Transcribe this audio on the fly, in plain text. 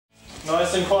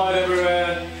Nice and quiet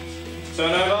everywhere.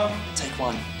 Turn over. Take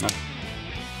one. No.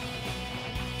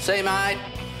 See you, mate.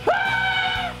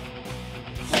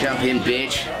 Jump in,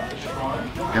 bitch,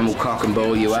 and we'll cock and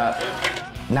ball you up.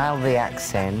 Nail the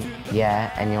accent,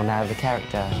 yeah, and you'll nail the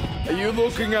character. Are you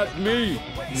looking at me?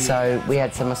 So we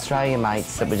had some Australian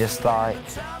mates that were just like,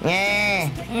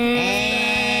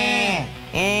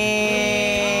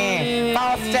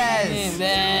 Fosters,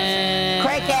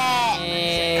 cricket.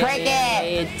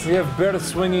 We have bird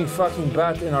swinging fucking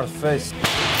bat in our face.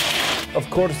 Of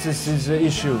course, this is an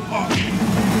issue.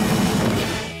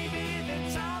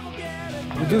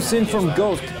 We do scene from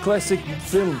Ghost, classic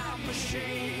film.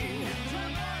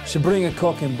 She bring a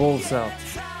cock and balls out.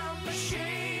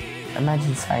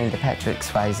 Imagine saying to Patrick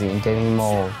Swayze and Demi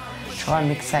Moore, try and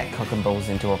mix that cock and balls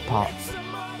into a pot.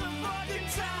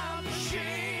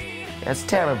 It's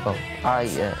terrible.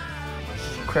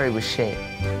 Crew was shit.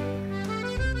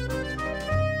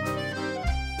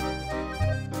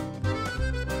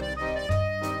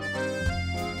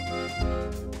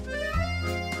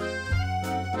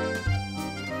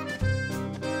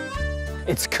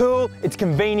 It's cool, it's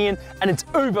convenient, and it's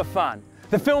uber fun.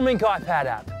 The FILMINK iPad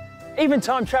app. Even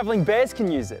time-traveling bears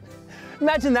can use it.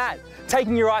 Imagine that,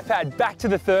 taking your iPad back to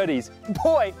the 30s.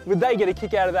 Boy, would they get a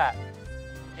kick out of that.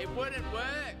 It wouldn't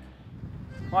work.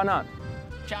 Why not?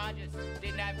 Chargers.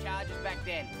 Didn't have chargers back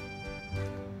then.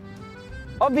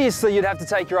 Obviously, you'd have to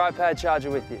take your iPad charger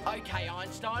with you. Okay,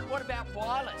 Einstein, what about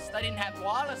wireless? They didn't have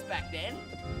wireless back then.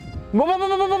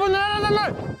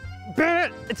 No!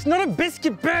 Bear, it's not a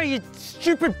biscuit bear, you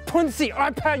stupid punsy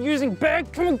iPad-using bear.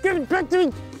 Come on, give it back to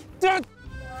me.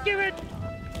 Give it.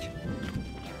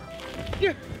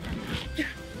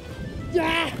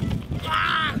 Yeah.